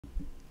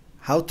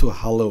How to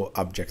hollow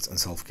objects in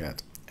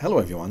Selfcad. Hello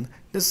everyone,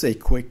 this is a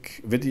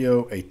quick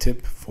video, a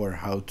tip for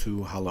how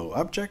to hollow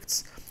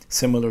objects,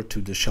 similar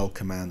to the shell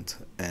command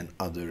and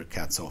other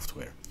CAD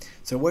software.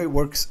 So the way it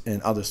works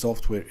in other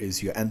software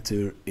is you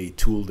enter a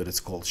tool that is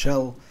called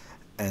shell,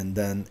 and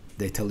then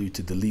they tell you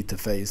to delete the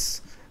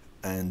face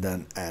and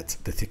then add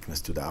the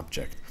thickness to the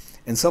object.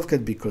 In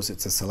Selfcad, because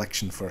it's a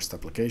selection first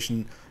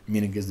application,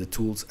 meaning is the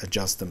tools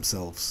adjust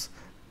themselves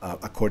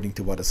according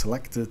to what is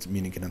selected,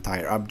 meaning an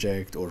entire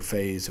object or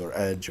face or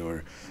edge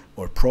or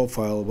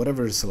profile,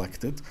 whatever is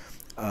selected.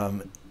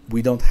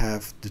 We don't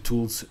have the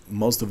tools.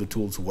 Most of the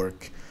tools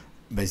work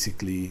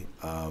basically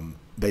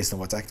based on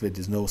what's activated.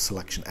 There's no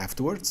selection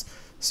afterwards,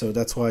 so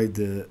that's why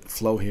the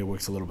flow here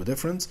works a little bit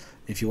different.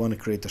 If you want to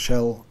create a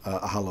shell,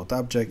 a hollowed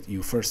object,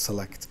 you first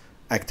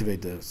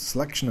activate the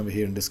selection over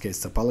here, in this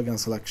case the polygon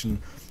selection,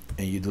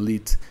 and you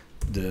delete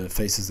the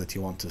faces that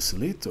you want to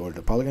select or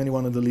the polygon you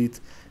want to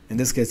delete. In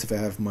this case, if I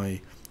have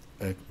my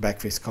back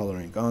face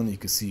coloring on, you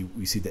can see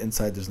we see the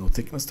inside, there's no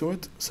thickness to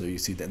it, so you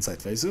see the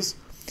inside faces.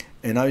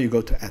 And now you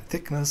go to add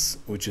thickness,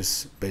 which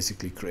is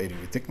basically creating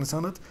a thickness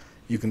on it.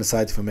 You can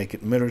decide if I make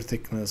it mirror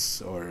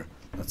thickness, or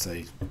let's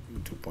say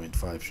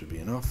 2.5 should be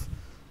enough.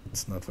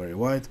 It's not very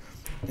wide.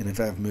 And if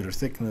I have mirror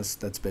thickness,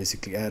 that's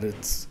basically added,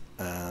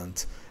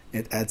 and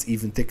it adds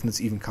even thickness,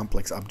 even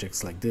complex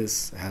objects like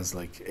this. It has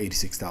like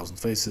 86,000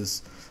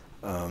 faces.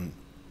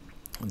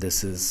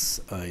 This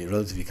is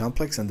relatively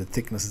complex, and the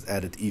thickness is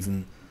added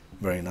even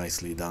very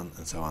nicely done,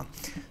 and so on.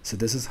 So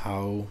this is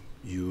how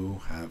you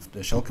have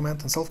the shell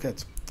command in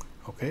Selfcad.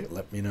 Okay,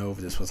 let me know if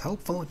this was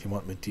helpful, if you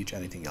want me to teach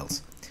anything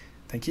else.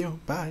 Thank you,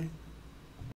 bye.